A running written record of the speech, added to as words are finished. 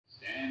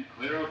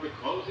Clear out the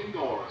closing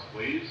doors,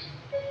 please.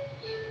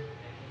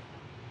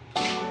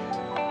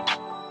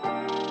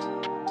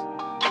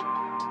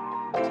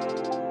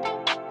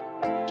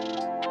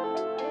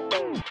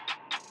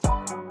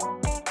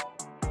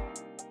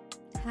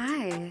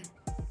 Hi,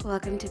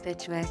 welcome to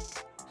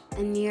Bitchwick,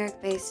 a New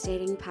York-based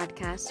dating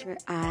podcast where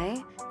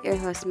I, your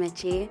host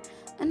Mitchie,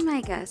 and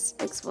my guests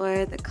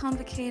explore the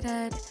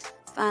complicated,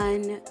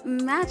 fun,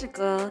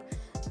 magical,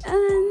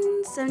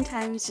 and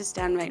sometimes just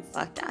downright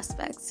fucked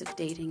aspects of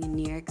dating in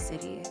New York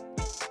City.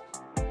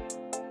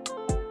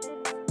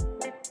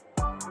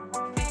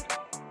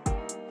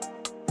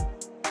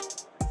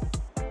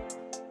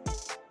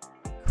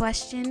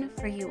 Question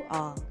for you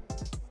all.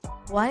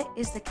 What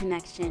is the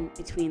connection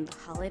between the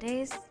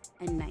holidays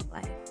and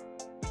nightlife?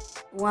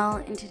 Well,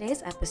 in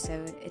today's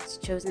episode, it's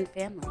chosen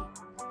family.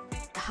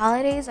 The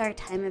holidays are a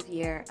time of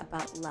year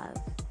about love,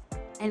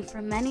 and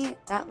for many,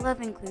 that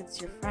love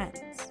includes your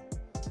friends.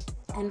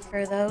 And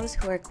for those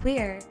who are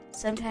queer,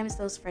 sometimes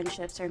those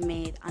friendships are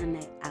made on a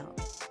night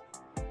out.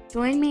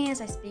 Join me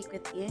as I speak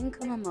with Ian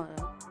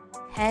Kumamoto,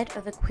 head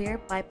of the queer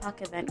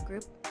BIPOC event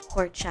group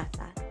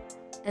Horchata,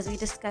 as we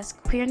discuss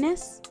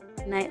queerness,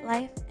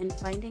 nightlife, and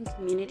finding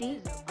community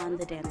on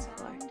the dance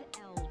floor.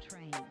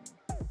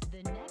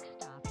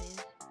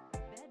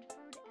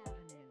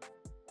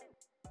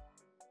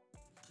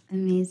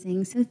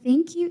 Amazing. So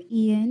thank you,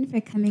 Ian, for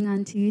coming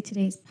on to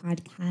today's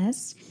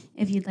podcast.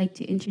 If you'd like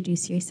to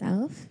introduce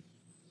yourself.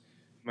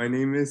 My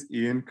name is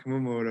Ian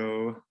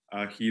Kumamoto,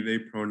 he, they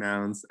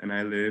pronouns, and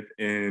I live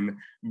in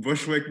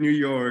Bushwick, New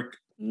York.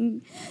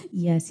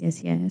 Yes.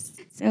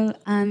 So,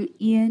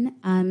 Ian,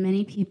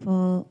 many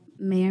people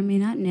may or may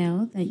not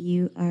know that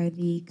you are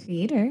the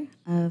creator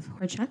of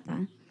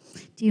Horchata.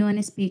 Do you want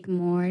to speak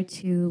more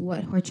to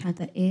what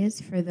Horchata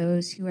is for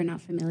those who are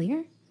not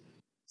familiar?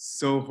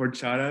 So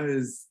Horchata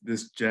is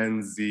this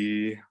Gen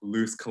Z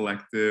loose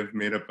collective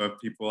made up of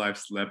people I've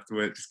slept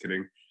with. Just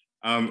kidding.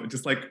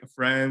 Just like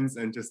friends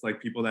and just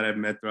like people that I've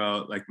met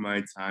throughout like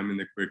my time in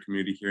the queer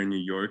community here in New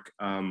York.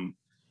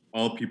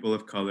 All people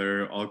of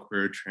color, all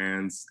queer,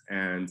 trans,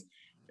 and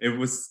it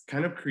was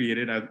kind of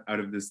created out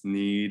of this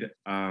need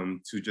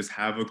to just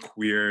have a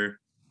queer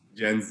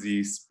Gen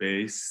Z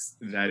space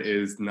that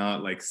is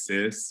not like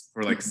cis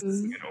for like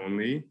cis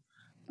only.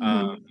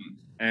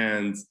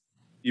 And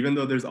even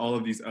though there's all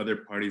of these other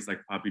parties like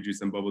Poppy Juice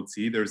and Bubble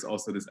Tea, there's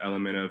also this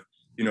element of,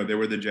 you know, they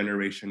were the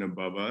generation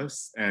above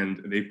us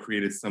and they've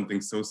created something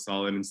so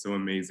solid and so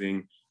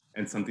amazing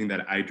and something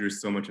that I drew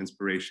so much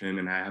inspiration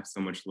and I have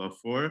so much love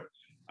for.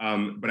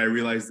 But I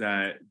realized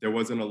that there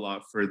wasn't a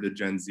lot for the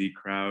Gen Z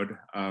crowd,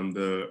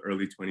 the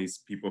early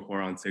 20s people who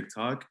are on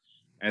TikTok.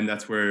 And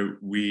that's where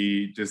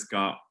we just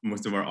got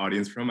most of our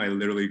audience from. I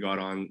literally got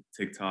on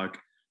TikTok,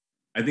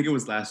 I think it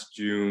was last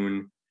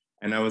June.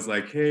 And I was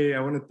like, hey, I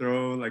want to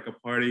throw like a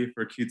party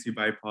for QT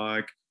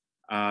BIPOC.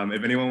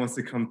 If anyone wants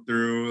to come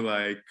through,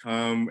 like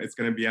come. It's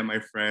gonna be at my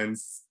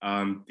friend's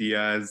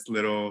Tia's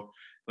little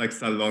like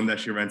salon that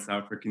she rents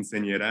out for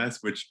quinceañeras,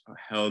 which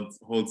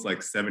holds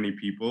like 70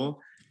 people.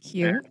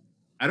 Cute. And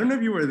I don't know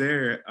if you were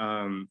there,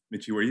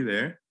 Michi. Were you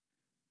there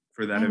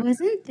for that? I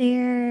wasn't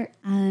there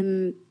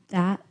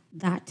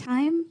that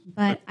time,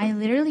 but I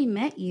literally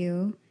met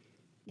you.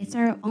 It's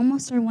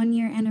almost our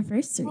 1-year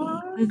anniversary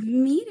of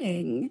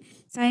meeting.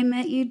 So I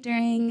met you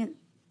during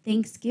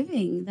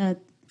Thanksgiving, the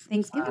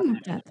Thanksgiving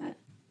Horchata.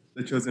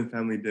 The chosen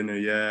family dinner.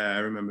 Yeah, I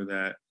remember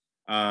that.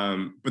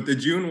 But the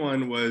June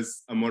one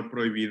was Amor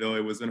Prohibido.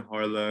 It was in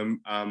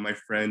Harlem. My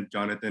friend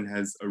Jonathan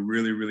has a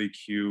really, really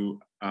cute,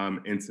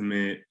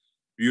 intimate,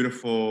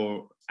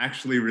 beautiful,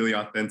 actually really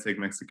authentic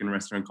Mexican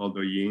restaurant called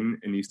Oyin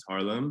in East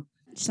Harlem.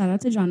 Shout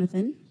out to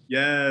Jonathan.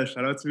 Yeah,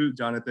 shout out to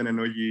Jonathan and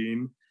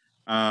Oyin.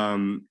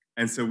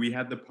 And so we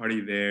had the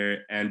party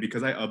there. And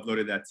because I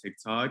uploaded that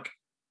TikTok,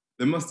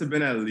 there must have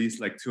been at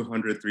least like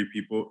 300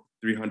 people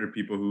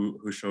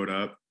who showed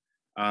up.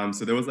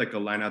 So there was like a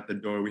line out the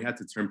door. We had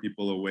to turn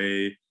people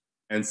away.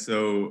 And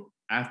so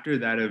after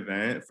that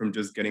event, from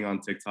just getting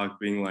on TikTok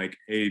being like,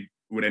 hey,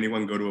 would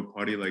anyone go to a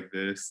party like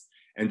this?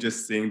 And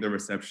just seeing the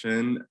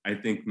reception, I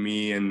think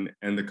me and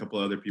a couple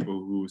other people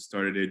who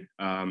started it,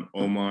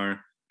 Omar,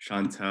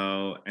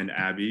 Chantel, and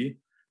Abby,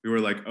 we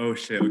were like, oh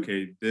shit,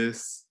 okay,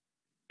 this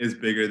is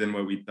bigger than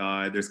what we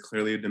thought. There's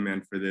clearly a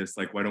demand for this.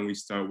 Like, why don't we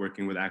start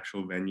working with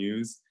actual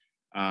venues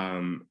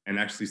and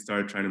actually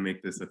start trying to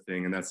make this a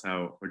thing? And that's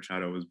how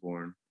Horchata was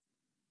born.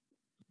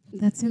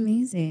 That's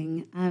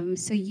amazing.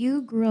 So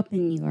you grew up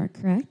in New York,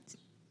 correct?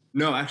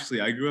 No,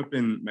 actually, I grew up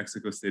in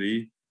Mexico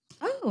City.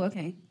 Oh,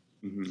 okay.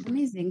 Mm-hmm.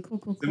 Amazing.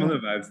 Cool. Similar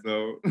vibes,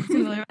 though.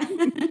 Similar.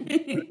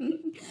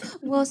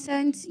 Well,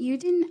 since you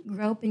didn't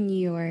grow up in New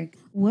York,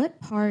 what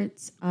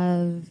parts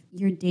of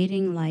your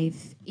dating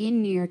life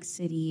in New York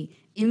City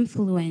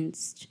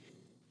influenced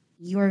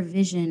your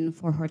vision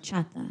for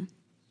Horchata?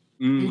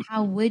 And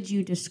how would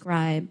you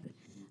describe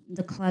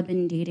the club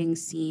and dating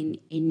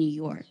scene in New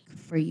York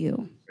for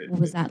you? What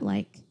was that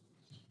like?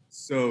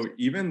 So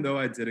even though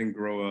I didn't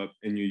grow up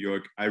in New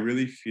York, I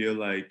really feel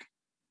like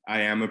I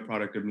am a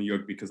product of New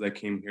York because I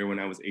came here when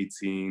I was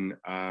 18,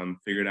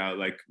 figured out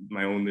like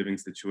my own living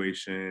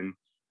situation,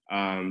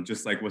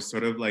 just like was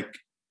sort of like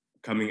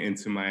coming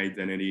into my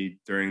identity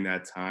during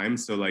that time.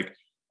 So like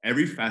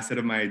every facet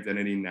of my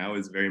identity now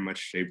is very much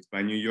shaped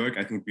by New York.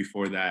 I think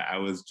before that I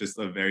was just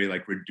a very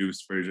like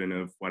reduced version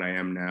of what I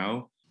am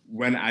now.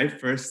 When I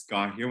first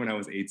got here when I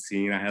was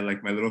 18, I had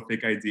like my little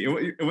fake ID.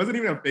 It wasn't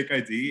even a fake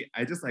ID.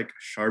 I just like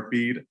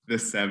Sharpied the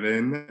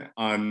 7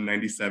 on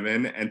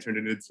 97 and turned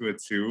it into a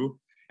 2.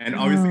 And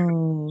obviously,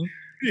 Whoa.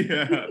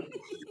 yeah,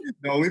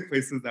 the only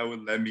places that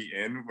would let me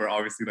in were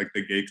obviously like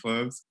the gay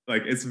clubs.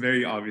 Like it's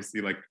very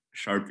obviously like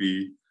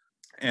Sharpie.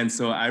 And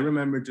so I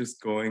remember just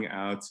going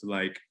out to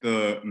like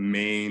the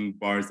main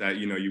bars that,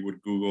 you know, you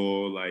would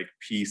Google like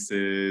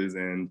Pieces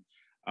and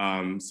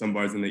some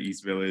bars in the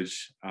East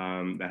Village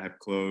that have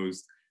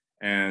closed.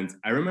 And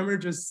I remember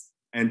just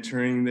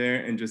entering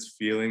there and just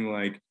feeling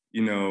like,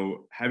 you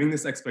know, having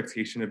this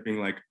expectation of being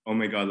like, oh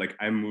my God, like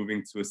I'm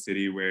moving to a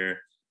city where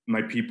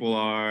my people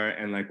are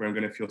and like where I'm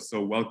gonna feel so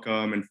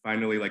welcome and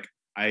finally like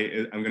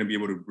I'm gonna be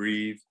able to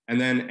breathe. And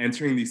then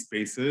entering these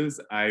spaces,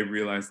 I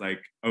realized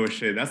like, oh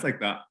shit, that's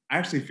like I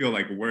actually feel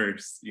like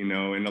worse, you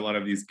know, in a lot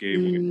of these gay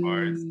boy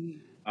bars.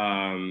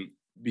 Mm.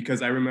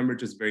 Because I remember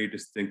just very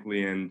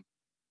distinctly, and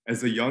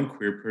as a young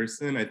queer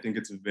person, I think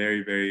it's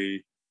very,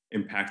 very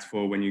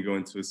impactful when you go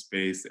into a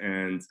space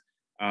and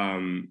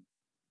um,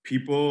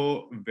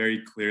 people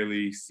very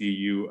clearly see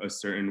you a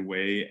certain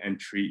way and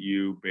treat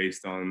you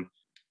based on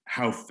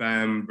how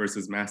femme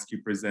versus masc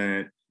you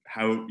present,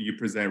 how you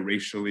present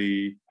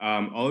racially,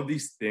 all of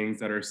these things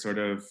that are sort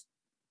of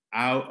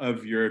out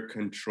of your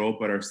control,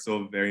 but are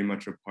still very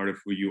much a part of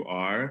who you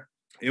are.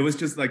 It was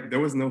just like there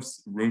was no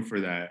room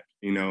for that,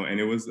 you know, and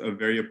it was a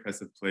very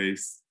oppressive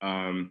place.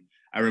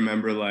 I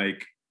remember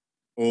like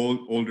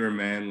older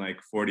men, like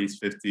 40s,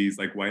 50s,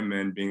 like white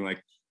men being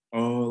like,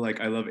 oh, like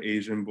I love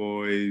Asian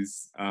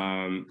boys.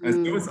 And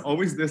it was Mm.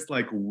 always this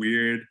like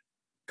weird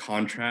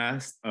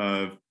contrast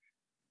of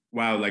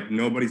wow, like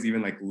nobody's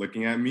even like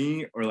looking at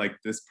me, or like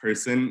this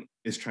person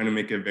is trying to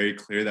make it very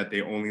clear that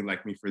they only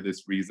like me for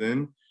this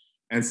reason.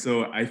 And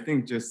so I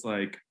think just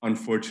like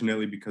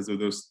unfortunately because of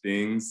those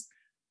things,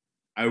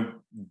 I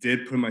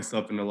did put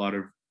myself in a lot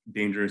of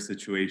dangerous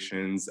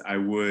situations. I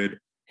would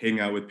hang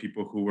out with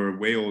people who were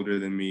way older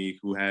than me,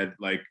 who had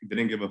like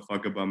didn't give a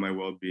fuck about my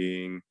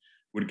well-being,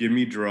 would give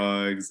me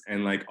drugs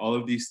and like all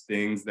of these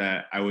things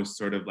that I was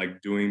sort of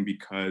like doing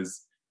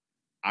because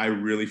I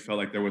really felt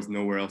like there was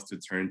nowhere else to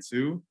turn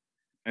to.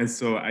 And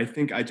so I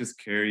think I just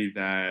carry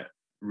that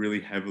really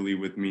heavily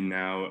with me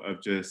now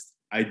of just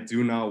I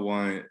do not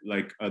want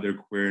like other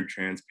queer and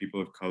trans people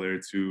of color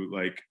to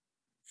like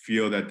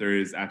feel that there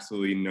is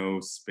absolutely no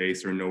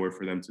space or nowhere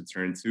for them to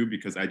turn to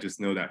because I just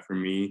know that for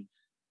me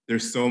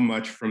there's so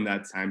much from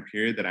that time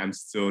period that I'm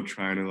still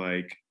trying to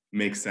like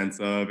make sense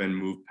of and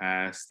move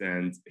past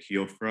and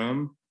heal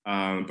from.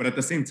 But at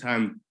the same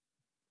time,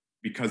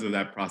 because of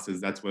that process,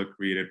 that's what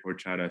created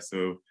Horchata.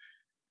 So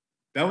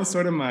that was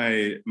sort of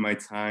my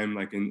time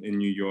like in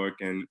New York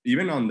and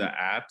even on the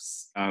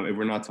apps, if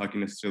we're not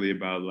talking necessarily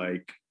about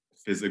like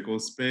physical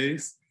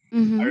space, I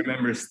Mm-hmm.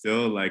 remember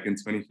still like in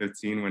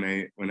 2015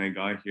 when I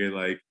got here,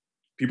 like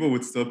people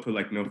would still put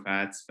like no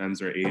fats,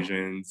 femmes or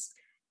Asians.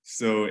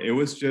 So it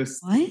was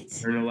just What?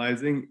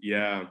 internalizing.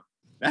 Yeah,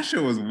 that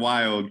shit was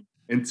wild.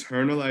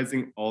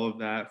 Internalizing all of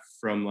that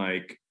from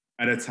like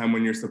at a time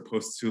when you're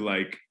supposed to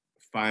like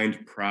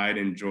find pride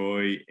and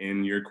joy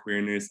in your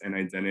queerness and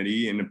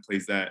identity in a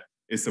place that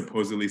is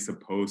supposedly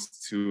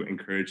supposed to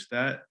encourage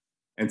that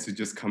and to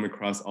just come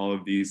across all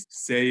of these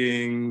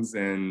sayings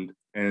and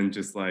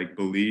just like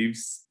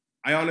beliefs.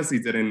 I honestly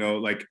didn't know,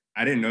 like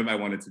I didn't know if I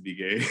wanted to be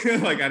gay.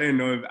 Like I didn't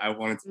know if I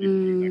wanted to be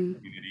part of that Mm.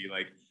 community.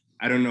 Like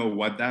I don't know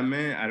what that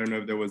meant. I don't know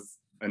if there was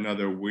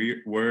another weird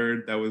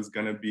word that was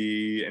gonna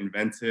be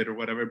invented or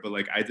whatever, but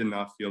like I did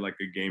not feel like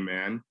a gay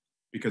man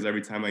because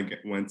every time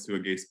went to a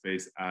gay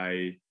space,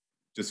 I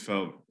just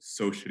felt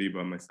so shitty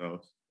about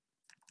myself.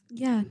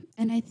 Yeah,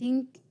 and I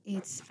think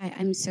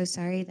I'm so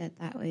sorry that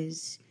that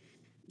was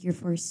your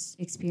first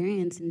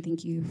experience, and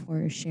thank you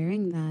for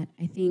sharing that.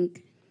 I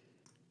think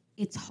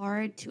it's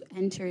hard to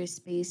enter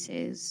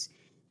spaces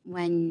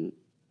when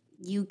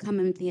you come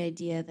in with the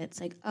idea that's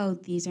like, oh,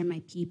 these are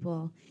my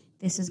people,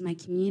 this is my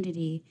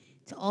community,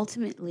 to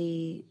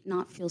ultimately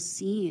not feel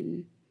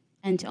seen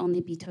and to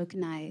only be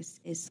tokenized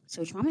is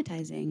so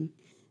traumatizing.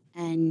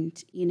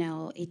 And, you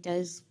know, it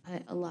does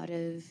put a lot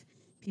of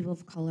people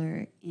of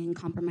color in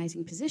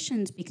compromising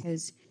positions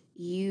because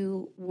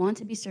you want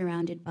to be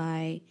surrounded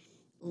by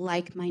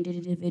like minded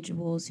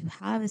individuals who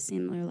have a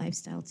similar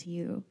lifestyle to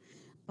you.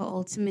 But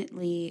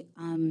ultimately,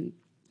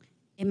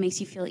 it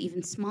makes you feel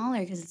even smaller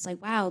because it's like,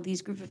 wow,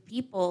 these group of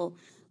people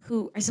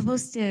who are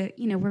supposed to,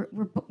 you know,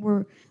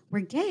 we're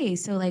gay,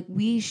 so like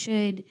we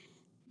should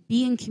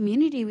be in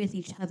community with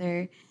each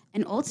other,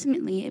 and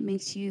ultimately, it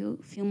makes you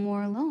feel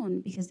more alone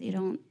because they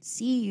don't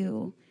see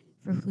you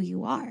for who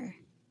you are.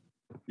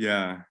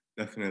 Yeah,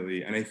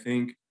 definitely. And I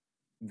think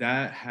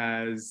that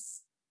has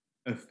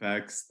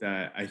effects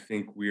that I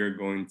think we are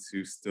going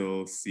to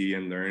still see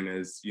and learn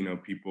as,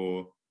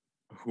 people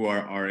who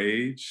are our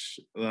age,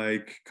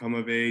 like come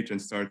of age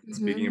and start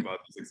speaking Hmm. about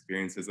these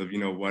experiences of,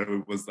 what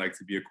it was like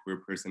to be a queer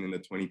person in the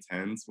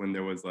 2010s when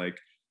there was like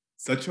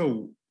such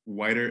a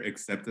wider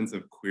acceptance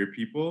of queer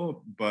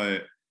people,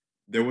 but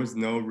there was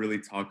no really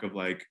talk of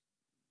like,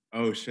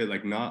 oh shit,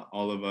 like not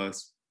all of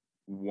us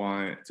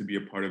want to be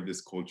a part of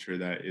this culture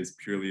that is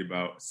purely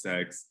about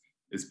sex,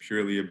 is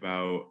purely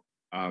about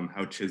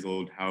how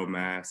chiseled, how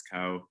masked,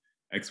 how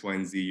X, Y,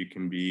 and Z you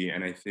can be.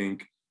 And I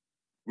think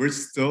we're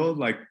still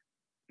like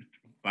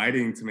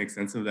fighting to make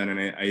sense of that. And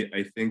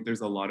I think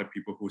there's a lot of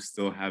people who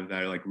still have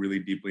that like really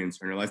deeply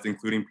internalized,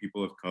 including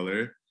people of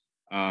color,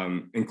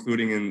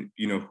 including in,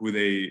 who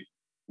they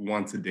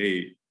want to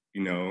date,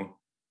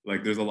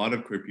 like there's a lot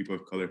of queer people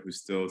of color who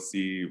still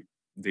see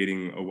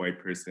dating a white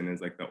person as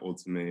like the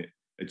ultimate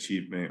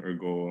achievement or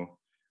goal.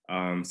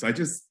 So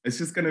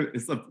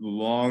it's a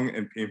long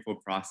and painful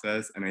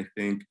process. And I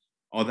think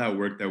all that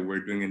work that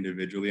we're doing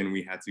individually and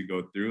we had to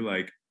go through,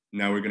 like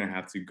now we're gonna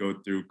have to go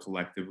through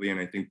collectively. And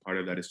I think part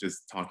of that is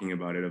just talking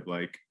about it of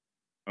like,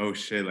 oh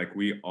shit, like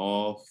we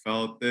all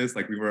felt this,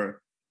 like we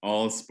were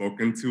all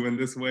spoken to in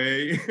this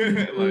way.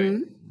 Like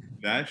Hmm.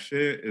 that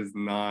shit is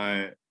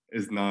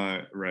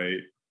not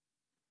right.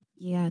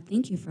 Yeah,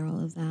 thank you for all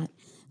of that.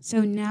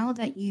 So now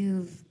that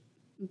you've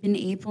been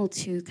able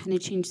to kind of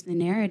change the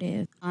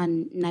narrative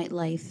on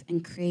nightlife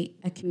and create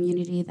a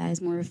community that is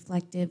more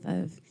reflective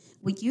of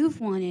what you've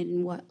wanted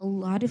and what a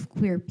lot of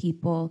queer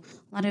people,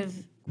 a lot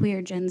of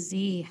queer Gen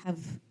Z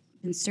have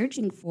been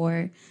searching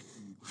for,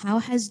 how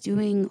has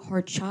doing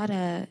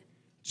horchata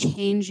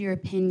changed your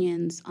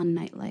opinions on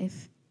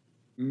nightlife?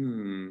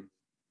 Mm.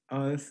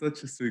 Oh, that's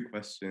such a sweet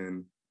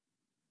question.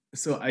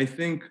 So I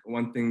think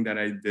one thing that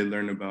I did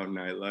learn about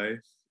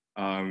nightlife,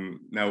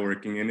 now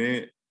working in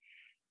it,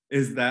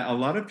 is that a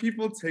lot of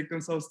people take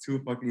themselves too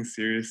fucking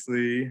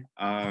seriously.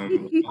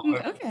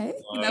 Okay,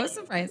 that was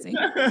surprising.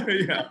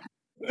 Yeah.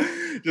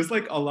 Just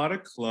like a lot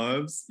of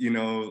clubs,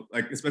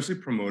 like especially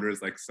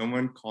promoters, like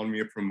someone called me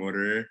a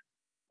promoter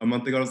a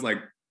month ago. I was like,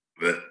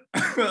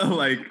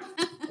 like,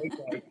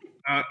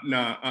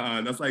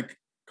 nah, that's like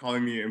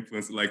calling me an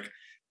influencer, like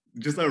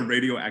just a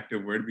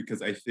radioactive word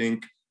because I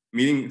think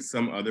meeting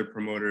some other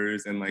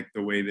promoters and like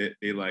the way that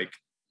they like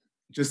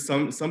just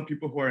some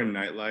people who are in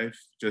nightlife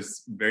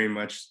just very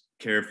much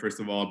care first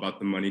of all about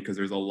the money because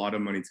there's a lot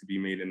of money to be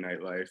made in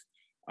nightlife.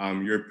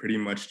 You're pretty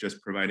much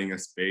just providing a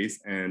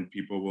space and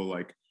people will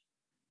like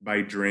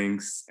buy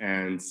drinks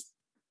and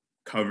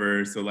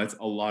cover, so that's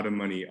a lot of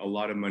money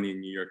in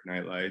New York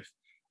nightlife.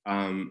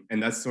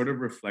 And that's sort of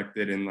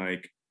reflected in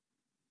like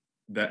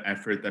the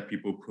effort that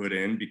people put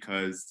in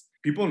because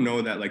people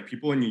know that like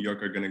people in New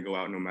York are going to go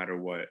out no matter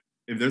what.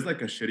 If there's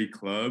like a shitty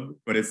club,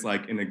 but it's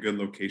like in a good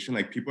location,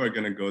 like people are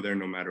going to go there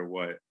no matter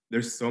what.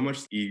 There's so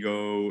much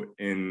ego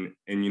in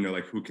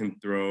like who can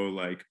throw,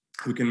 like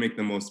who can make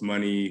the most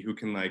money, who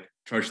can like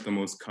charge the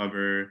most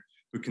cover,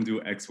 who can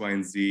do X, Y,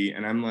 and Z.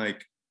 And I'm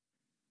like,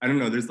 I don't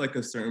know, there's like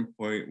a certain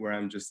point where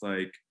I'm just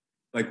like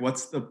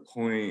what's the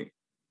point?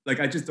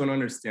 Like I just don't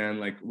understand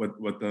like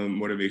what the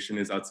motivation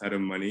is outside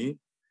of money.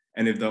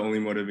 And if the only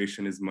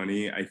motivation is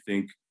money, I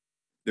think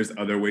there's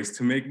other ways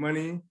to make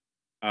money.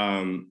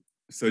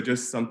 So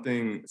just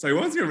something. Sorry,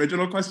 what was the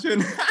original question?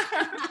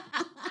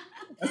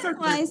 That's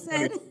Well, actually I funny.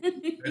 said,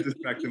 I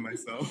distracted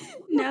myself.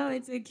 no,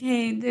 it's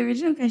okay. The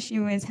original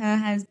question was, how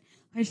has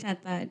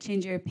horchata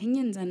changed your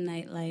opinions on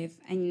nightlife?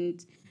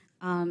 And,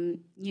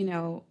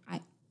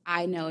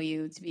 I know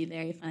you to be a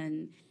very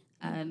fun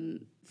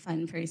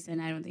person.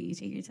 I don't think you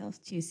take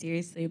yourself too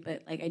seriously,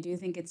 but like, I do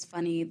think it's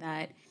funny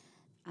that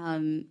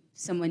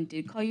someone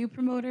did call you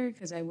promoter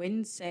because I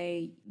wouldn't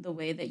say the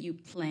way that you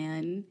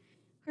plan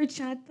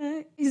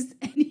horchata is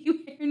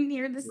anywhere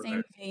near the same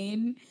Right.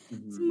 vein.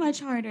 It's Mhm. much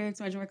harder. It's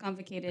much more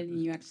complicated, and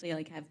you actually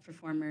like have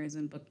performers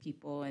and book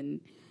people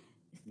and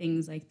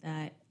things like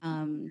that.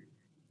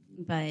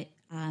 But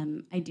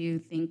I do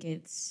think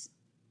it's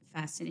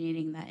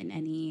fascinating that in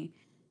any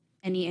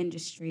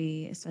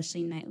industry,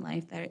 especially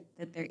nightlife,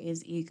 that there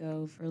is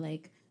ego for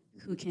like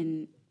who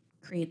can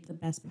create the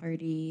best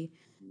party,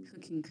 who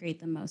can create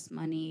the most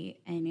money.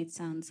 And it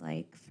sounds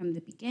like from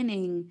the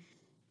beginning,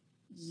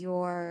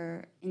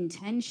 your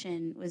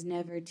intention was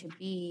never to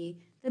be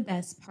the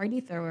best party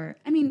thrower.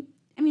 I mean,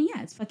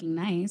 yeah, it's fucking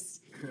nice.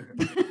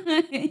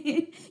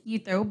 You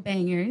throw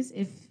bangers.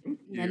 If Thank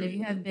none you. of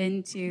you have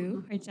been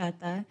to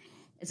horchata,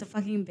 it's a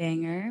fucking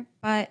banger.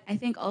 But I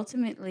think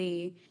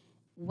ultimately,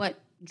 what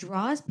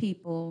draws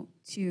people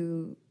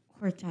to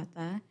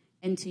horchata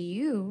and to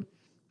you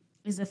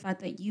is the fact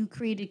that you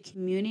created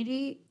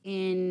community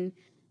in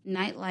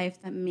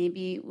nightlife that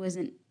maybe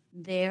wasn't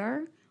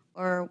there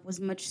or was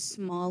much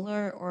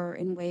smaller or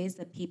in ways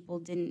that people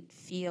didn't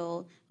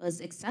feel was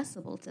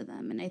accessible to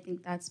them. And I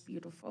think that's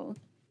beautiful.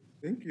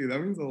 Thank you. That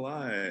means a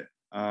lot.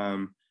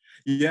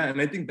 Yeah, and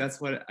I think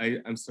that's what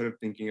I'm sort of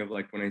thinking of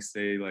like when I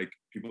say like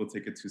people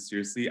take it too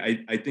seriously.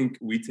 I think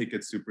we take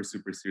it super,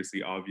 super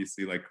seriously,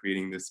 obviously, like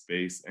creating this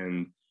space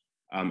and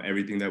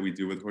everything that we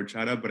do with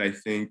horchata. But I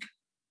think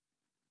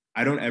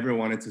I don't ever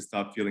want it to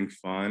stop feeling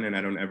fun, and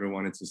I don't ever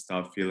want it to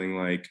stop feeling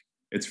like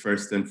it's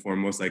first and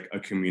foremost like a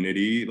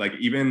community. Like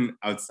even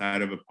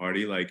outside of a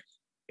party, like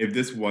if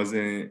this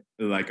wasn't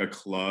like a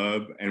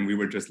club and we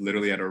were just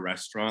literally at a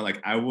restaurant, like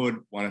I would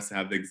want us to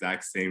have the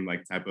exact same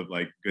like type of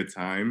like good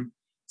time.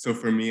 So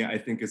for me, I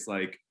think it's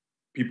like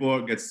people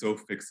get so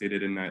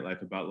fixated in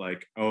nightlife about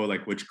like, oh,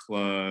 like which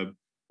club,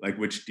 like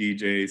which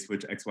DJs,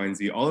 which X, Y, and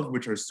Z, all of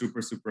which are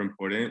super, super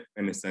important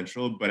and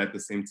essential. But at the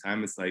same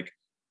time, it's like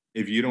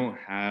if you don't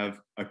have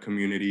a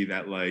community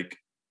that like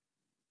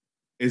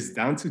is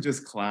down to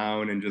just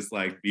clown and just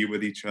like be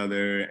with each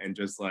other and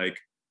just like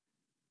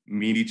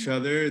meet each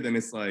other, then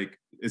it's like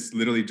it's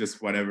literally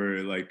just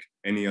whatever like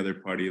any other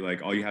party.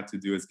 Like all you have to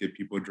do is give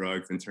people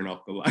drugs and turn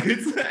off the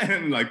lights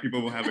and like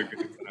people will have a good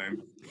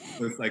time.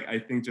 So it's like I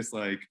think just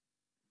like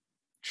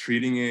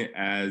treating it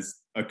as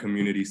a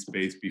community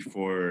space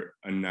before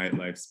a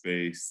nightlife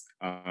space.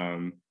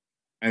 And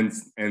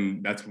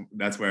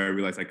that's where I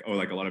realized like, oh,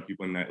 like a lot of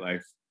people in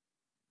nightlife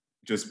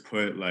just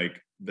put like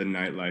the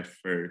nightlife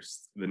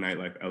first, the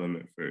nightlife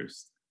element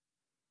first.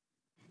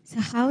 So,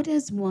 how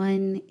does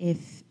one,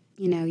 if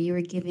you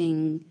were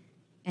giving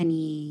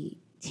any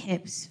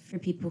tips for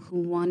people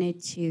who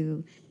wanted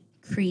to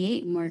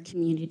create more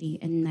community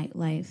in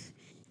nightlife,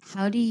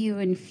 how do you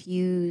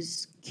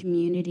infuse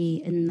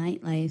community in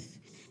nightlife,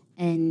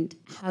 and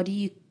how do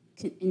you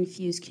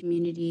infuse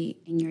community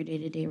in your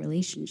day-to-day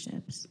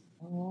relationships?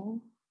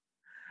 Oh,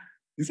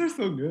 these are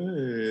so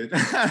good.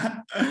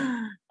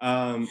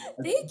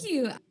 Thank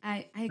you.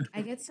 I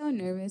get so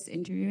nervous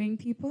interviewing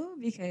people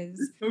You're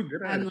because so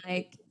good at I'm it.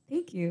 like,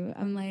 thank you.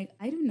 I'm like,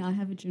 I do not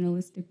have a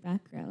journalistic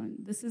background.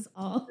 This is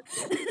all.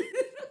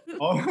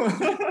 All,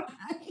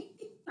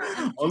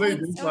 I'm all they trying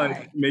do is so like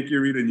hard. make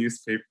you read a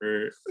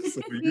newspaper.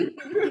 So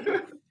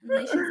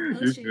Malicious you're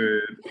potion.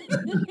 good.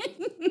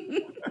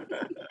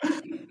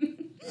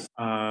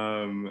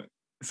 Um,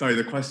 sorry,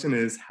 the question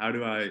is how do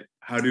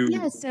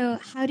Yeah, so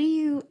how do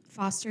you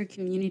foster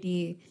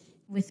community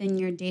within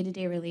your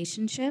day-to-day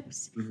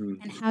relationships? mhm,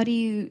 And how do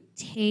you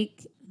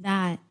take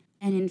that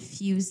and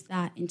infuse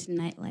that into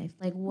nightlife?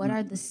 Like, what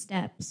are the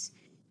steps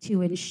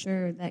to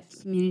ensure that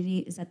community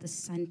is at the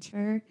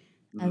center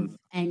mhm. of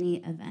any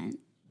event?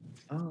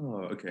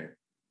 Oh, okay.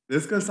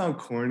 This is gonna sound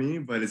corny,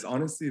 but it's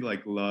honestly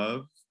like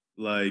love.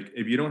 Like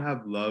if you don't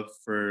have love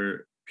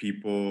for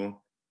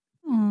people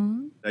Aw.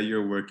 that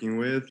you're working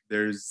with,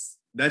 there's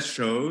that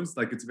shows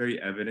like it's very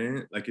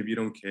evident. Like if you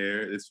don't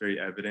care, it's very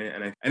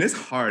evident. And it's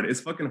hard. It's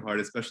fucking hard,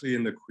 especially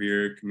in the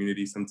queer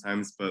community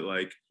sometimes. But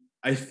like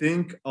I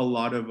think a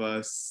lot of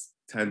us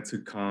tend to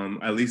come,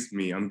 at least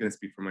me, I'm gonna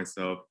speak for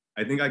myself.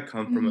 I think I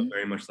come from a Mhm.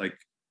 very much like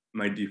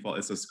my default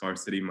is a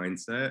scarcity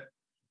mindset.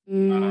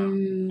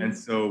 And Mm.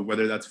 so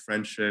whether that's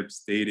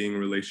friendships, dating,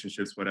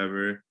 relationships,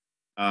 whatever,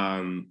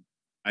 um,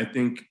 I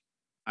think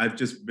I've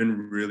just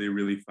been really,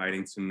 really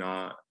fighting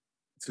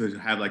to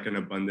have like an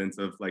abundance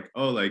of like,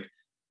 oh, like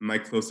my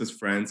closest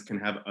friends can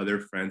have other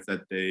friends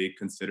that they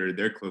consider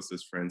their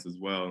closest friends as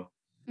well.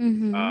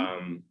 Mhm.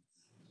 Um,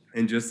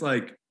 and just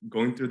like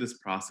going through this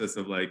process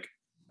of like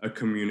a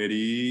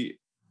community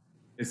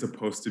is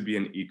supposed to be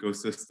an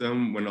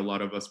ecosystem when a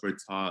lot of us were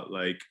taught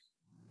like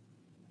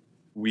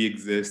we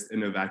exist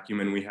in a vacuum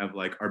and we have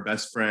like our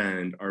best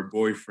friend, our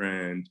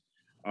boyfriend,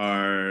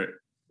 our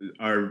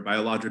our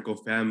biological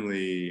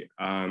family,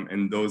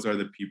 and those are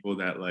the people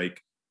that like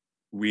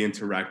we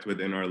interact with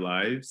in our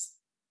lives.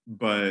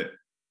 But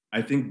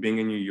I think being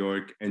in New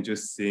York and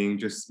just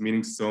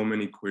meeting so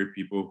many queer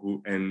people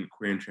who and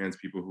queer and trans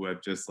people who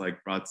have just like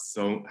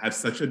have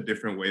such a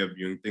different way of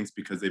viewing things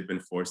because they've been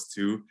forced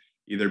to,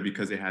 either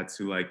because they had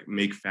to like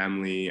make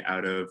family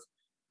out of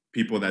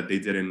people that they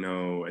didn't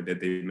know that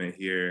they met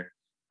here,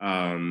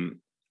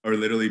 um, or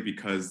literally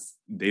because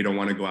they don't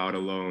want to go out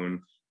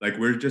alone. Like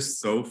we're just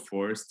so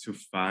forced to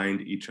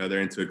find each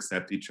other and to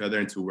accept each other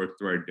and to work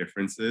through our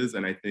differences.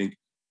 And I think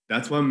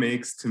that's what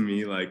makes to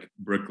me like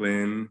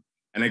Brooklyn,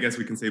 and I guess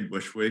we can say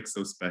Bushwick,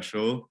 so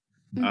special.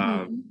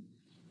 Um, Mhm.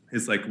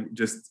 it's like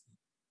just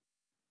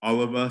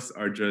all of us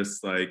are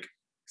just like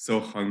so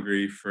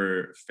hungry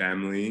for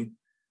family,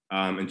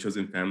 and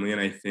chosen family.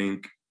 And I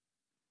think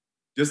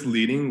just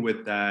leading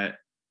with that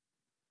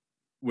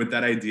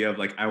idea of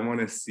like I want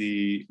to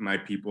see my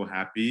people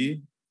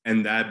happy,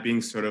 and that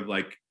being sort of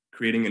like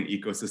creating an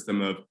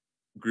ecosystem of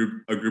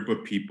a group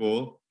of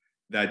people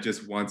that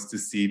just wants to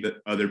see the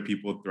other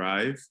people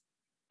thrive.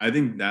 I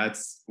think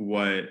that's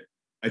what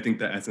I think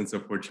the essence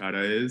of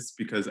horchata is,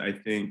 because I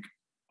think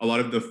a lot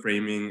of the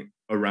framing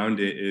around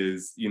it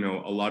is, you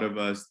know, a lot of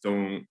us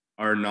don't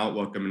are not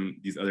welcome in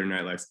these other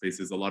nightlife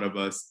spaces. A lot of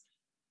us,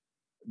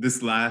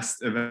 this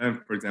last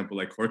event, for example,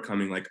 like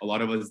Homecoming, like a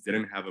lot of us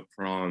didn't have a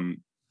prom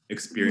Mhm.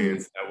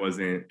 experience that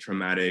wasn't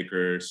traumatic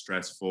or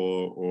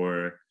stressful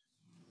or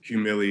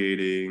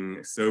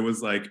humiliating. So it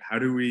was like, how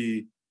do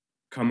we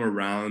come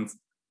around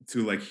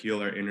to like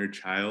heal our inner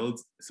child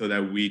so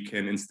that we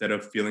can, instead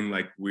of feeling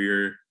like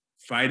we're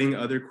fighting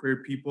other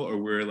queer people or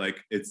we're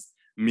like it's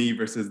me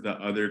versus the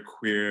other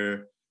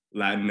queer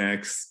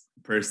Latinx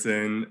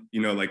person,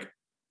 like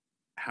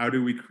how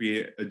do we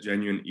create a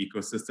genuine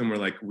ecosystem where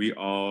like we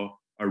all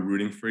are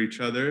rooting for each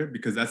other?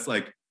 Because that's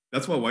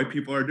what white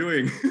people are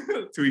doing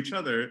to each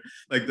other.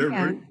 Like they're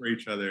Yeah. rooting for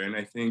each other. And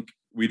I think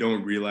we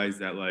don't realize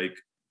that like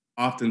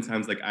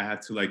oftentimes like I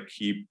had to like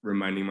keep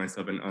reminding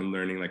myself and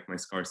unlearning like my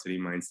scarcity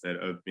mindset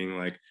of being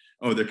like,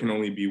 oh, there can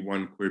only be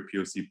one queer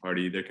POC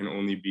party. There can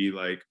only be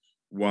like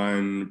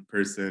one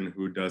person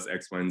who does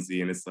X, Y, and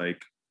Z. And it's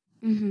like,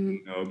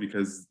 Mm-hmm.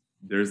 because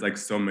there's like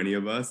so many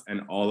of us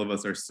and all of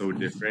us are so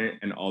different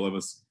and all of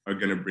us are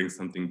going to bring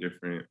something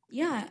different.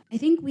 Yeah, I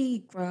think we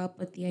grow up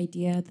with the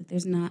idea that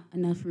there's not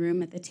enough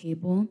room at the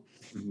table.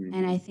 Mm-hmm.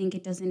 And I think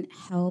it doesn't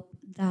help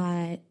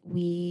that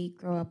we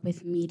grow up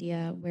with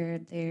media where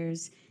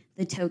there's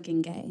the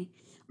token gay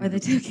or the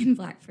Mm-hmm. token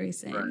black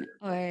person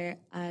Right.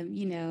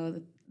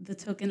 or, the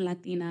token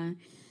Latina.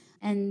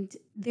 And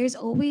there's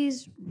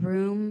always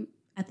room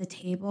at the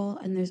table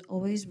and there's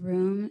always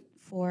room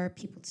for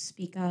people to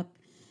speak up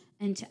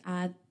and to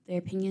add their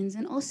opinions.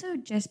 And also,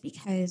 just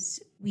because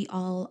we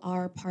all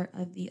are part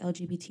of the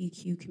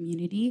LGBTQ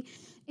community,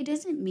 it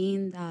doesn't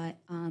mean that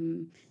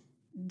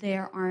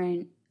there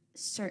aren't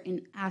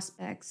certain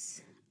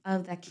aspects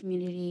of that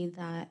community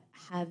that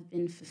have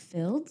been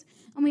fulfilled,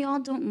 and we all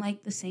don't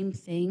like the same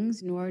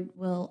things, nor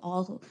will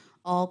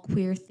all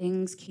queer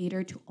things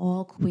cater to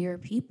all queer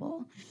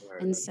people.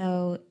 And Right.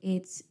 so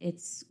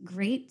it's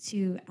great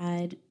to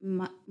add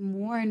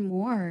more and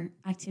more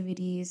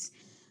activities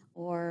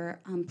or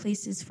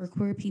places for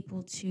queer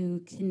people to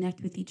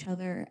connect with each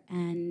other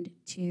and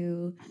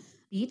to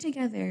be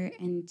together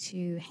and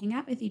to hang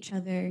out with each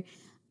other,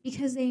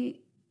 because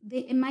they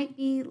it might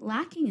be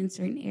lacking in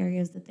certain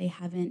areas that they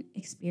haven't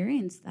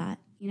experienced that.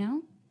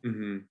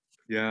 Mm-hmm.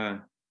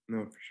 Yeah,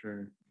 no, for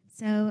sure.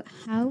 So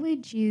how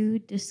would you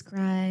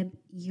describe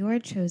your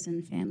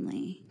chosen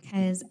family?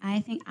 Because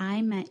I think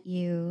I met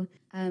you,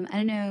 I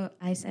don't know,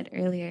 I said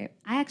earlier,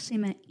 I actually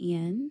met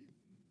Ian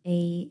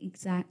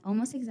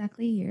almost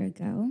exactly a year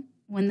ago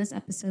when this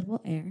episode will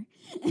air.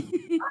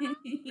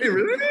 Hey,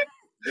 really?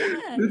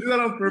 Yeah, Did you do that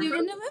on live purpose?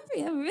 in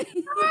November.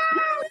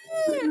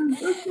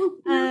 That's so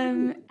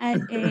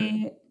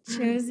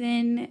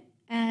cute.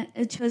 At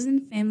a chosen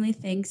family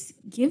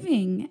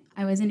Thanksgiving,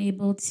 I wasn't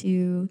able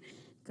to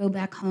go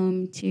back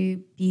home to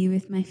be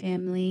with my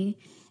family.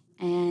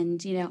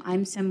 And,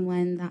 I'm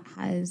someone that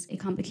has a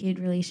complicated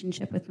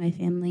relationship with my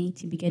family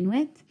to begin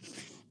with.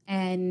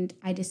 And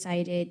I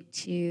decided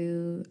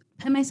to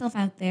put myself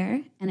out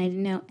there, and I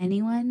didn't know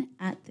anyone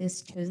at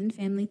this chosen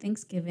family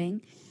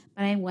Thanksgiving,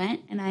 but I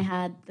went and I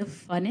had the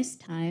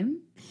funnest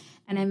time.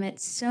 And I met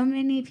so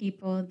many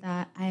people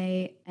that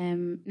I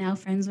am now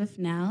friends with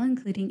now,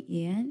 including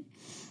Ian.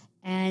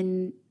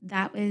 And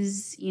that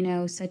was,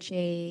 such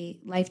a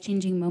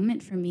life-changing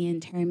moment for me in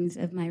terms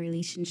of my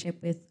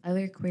relationship with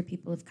other queer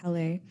people of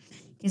color,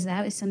 because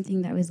that was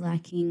something that was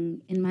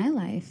lacking in my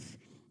life.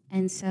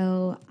 And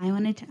so I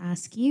wanted to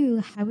ask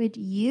you,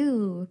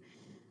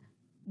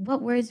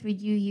 what words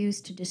would you use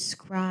to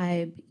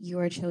describe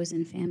your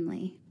chosen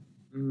family?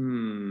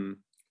 Hmm.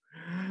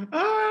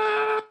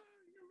 Ah, you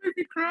make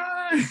me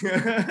cry.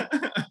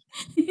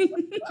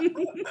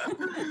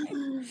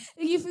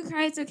 If you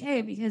cry, it's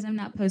okay because I'm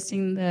not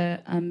posting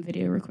the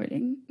video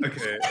recording.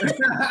 Okay.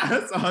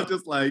 So I'll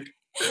just like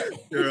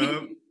tear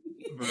up,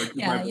 but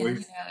keep my Yeah,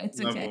 voice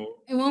it's okay. level.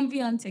 It won't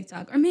be on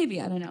TikTok, or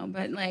maybe I don't know,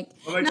 but like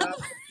Oh my not God.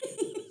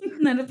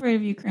 not a part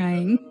of you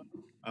crying.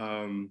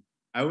 Um,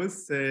 I would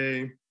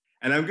say,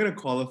 and I'm gonna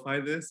qualify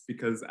this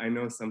because I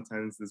know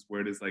sometimes this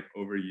word is like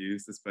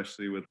overused,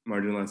 especially with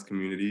marginalized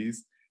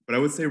communities. But I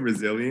would say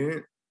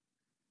resilient,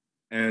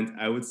 and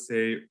I would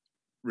say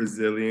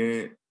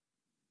resilient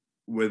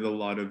with a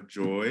lot of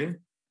joy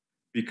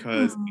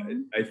because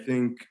Aw. I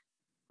think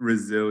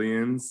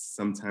resilience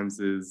sometimes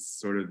is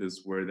sort of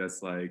this word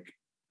that's like,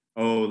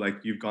 oh,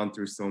 like you've gone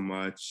through so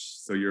much,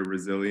 so you're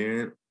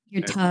resilient.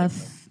 You're And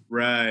tough.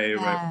 right, right,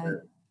 Yeah, right.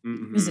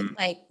 Mm-hmm.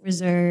 like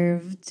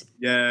reserved.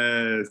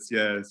 Yes,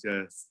 yes,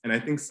 yes. And I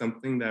think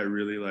something that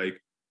really like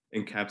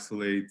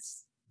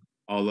encapsulates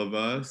all of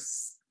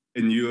us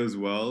and you as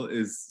well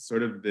is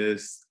sort of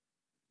this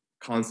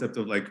concept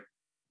of like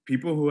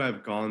people who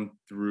have gone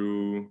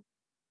through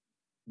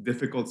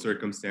difficult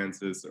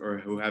circumstances or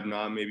who have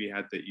not maybe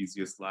had the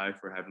easiest life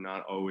or have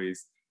not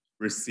always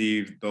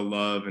received the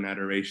love and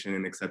adoration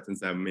and acceptance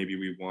that maybe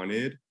we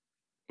wanted,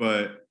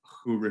 but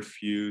who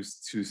refuse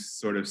to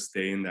sort of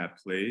stay in that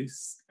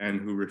place and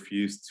who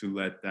refuse to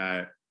let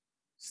that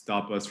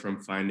stop us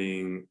from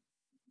finding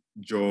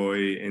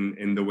joy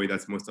in the way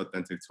that's most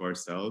authentic to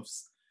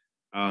ourselves.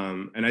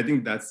 And I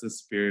think that's the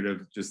spirit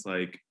of just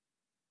like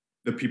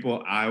the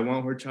people I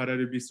want horchata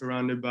to be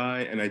surrounded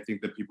by. And I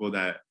think the people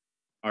that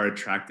are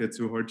attracted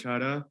to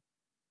horchata,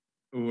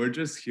 we're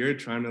just here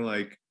trying to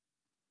like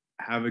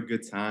have a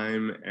good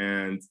time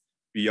and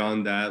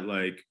beyond that,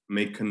 like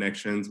make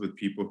connections with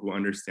people who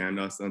understand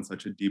us on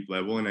such a deep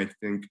level. And I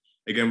think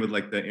again with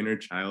like the inner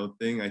child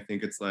thing, I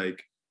think it's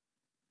like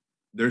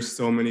there's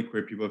so many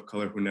queer people of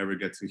color who never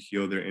get to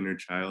heal their inner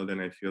child.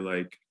 And I feel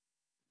like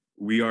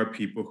we are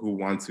people who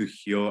want to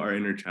heal our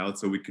inner child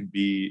so we could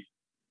be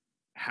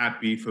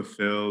happy,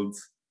 fulfilled,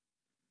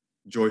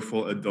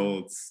 joyful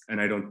adults.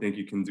 And I don't think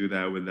you can do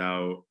that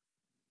without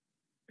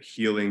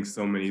healing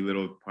so many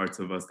little parts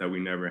of us that we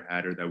never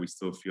had or that we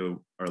still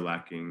feel are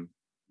lacking.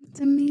 It's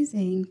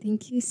amazing.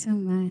 Thank you so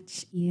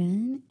much,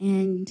 Ian.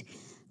 And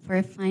for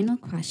a final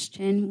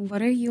question,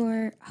 what are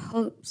your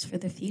hopes for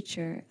the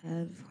future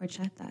of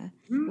horchata?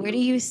 Where do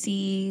you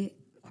see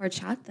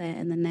horchata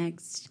in the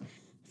next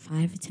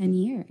 5 to 10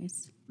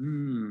 years?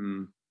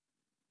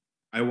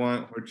 I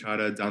want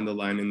horchata down the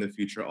line in the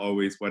future,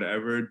 always,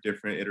 whatever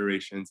different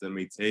iterations that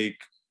may take,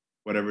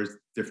 whatever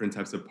different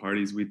types of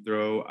parties we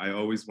throw. I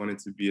always want it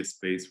to be a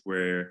space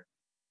where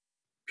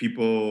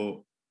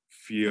people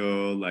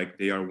feel like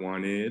they are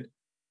wanted,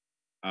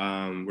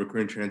 where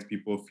queer and trans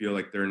people feel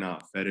like they're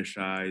not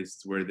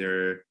fetishized, where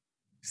they're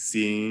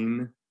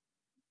seen,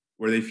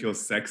 where they feel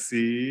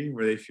sexy,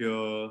 where they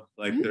feel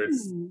like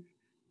there's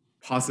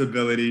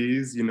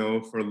possibilities,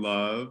 for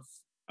love.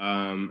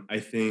 I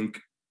think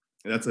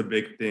that's a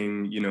big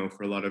thing,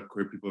 for a lot of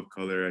queer people of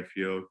color, I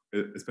feel,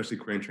 especially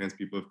queer and trans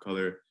people of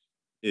color,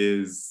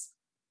 is,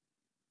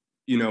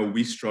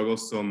 we struggle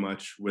so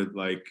much with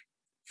like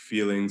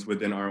feelings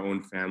within our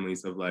own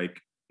families of like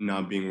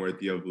not being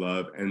worthy of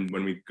love. And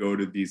when we go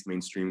to these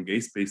mainstream gay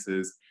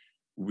spaces,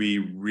 we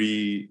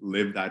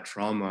relive that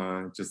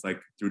trauma just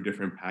like through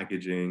different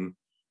packaging.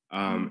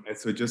 And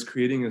so just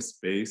creating a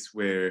space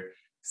where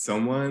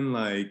someone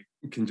like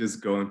can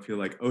just go and feel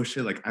like, oh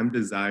shit, like I'm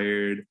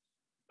desired,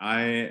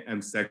 I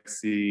am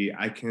sexy,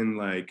 I can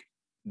like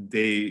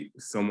date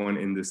someone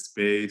in this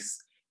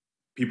space.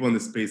 People in the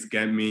space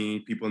get me,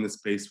 people in the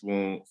space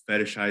won't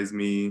fetishize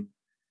me.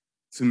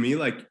 To me,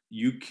 like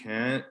you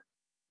can't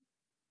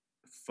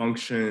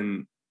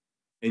function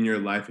in your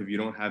life if you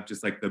don't have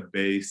just like the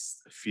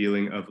base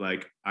feeling of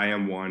like I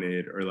am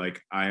wanted or like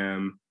I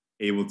am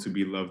able to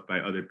be loved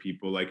by other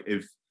people. Like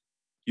if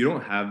you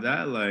don't have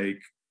that,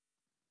 like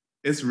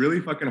it's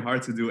really fucking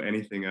hard to do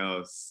anything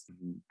else.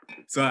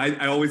 So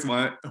I always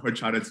want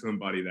horchata to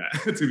embody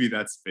that, to be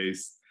that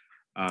space,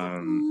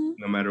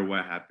 no matter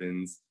what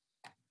happens.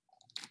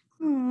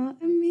 Oh,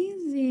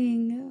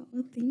 amazing.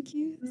 Well, thank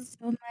you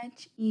so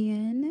much,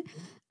 Ian.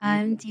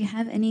 Do you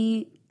have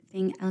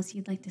anything else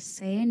you'd like to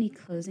say? Any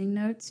closing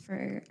notes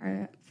for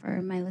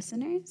my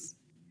listeners?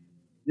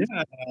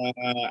 Yeah,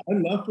 I'd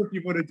love for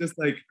people to just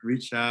like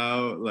reach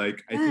out.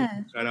 Like I think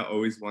horchata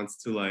always wants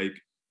to like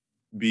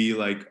be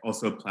like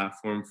also a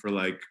platform for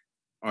like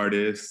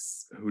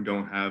artists who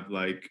don't have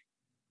like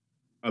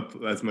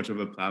as much of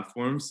a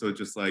platform. So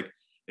just like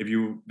if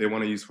they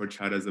want to use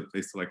horchata as a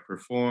place to like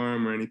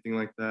perform or anything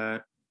like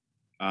that,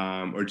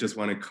 or just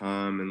want to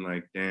come and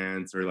like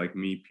dance or like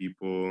meet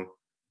people,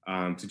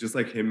 to just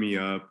like hit me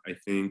up. I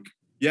think,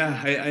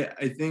 yeah,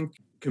 I think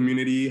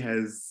community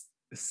has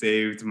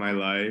saved my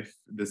life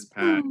this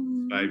past 4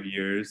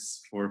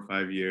 or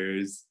 5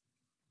 years.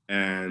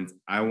 And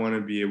I want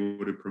to be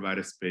able to provide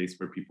a space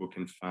where people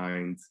can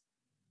find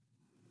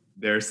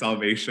their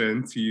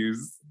salvation, to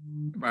use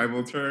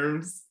Bible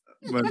terms,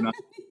 but not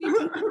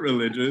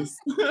religious.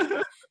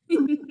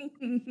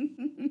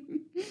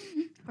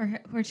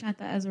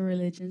 Horchata as a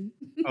religion.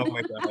 Oh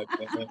my God.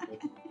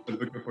 The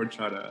book of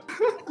horchata.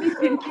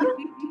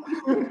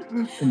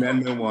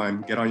 Commandment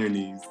 1, get on your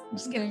knees.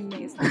 Just get on your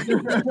knees.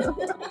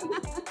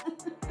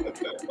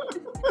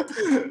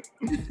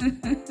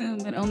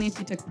 But only if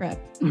you took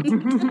prep. To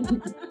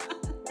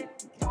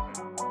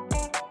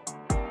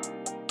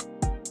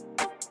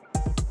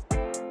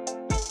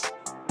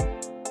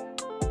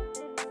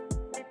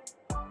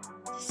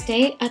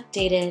stay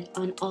updated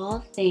on all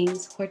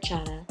things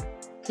horchata,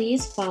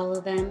 please follow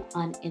them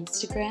on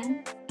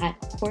Instagram at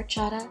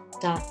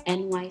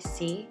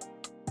horchata.nyc,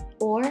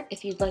 or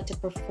if you'd like to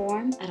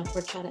perform at a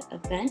horchata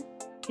event,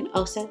 you can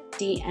also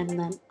DM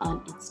them on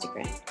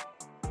Instagram.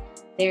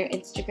 Their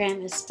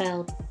Instagram is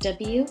spelled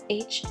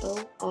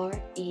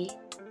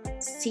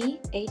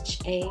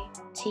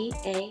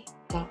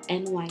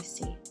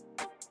WHORECHATA.NYC.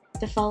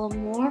 To follow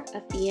more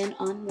of Ian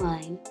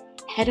online,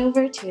 head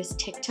over to his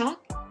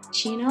TikTok,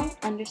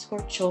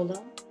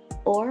 Chino_Cholo,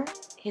 or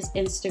his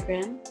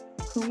Instagram,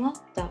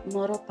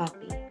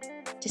 Kuma.Motopapi.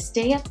 To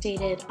stay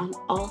updated on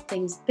all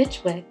things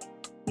Bitchwick,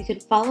 you can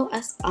follow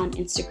us on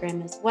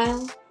Instagram as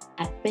well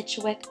at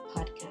Bitchwick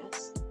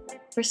Podcast.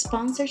 For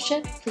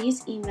sponsorship,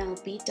 please email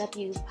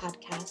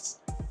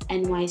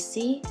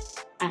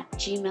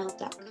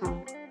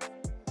bwpodcastnyc@gmail.com.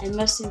 And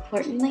most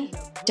importantly,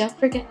 don't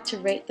forget to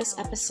rate this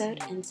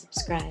episode and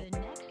subscribe.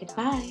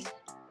 Goodbye.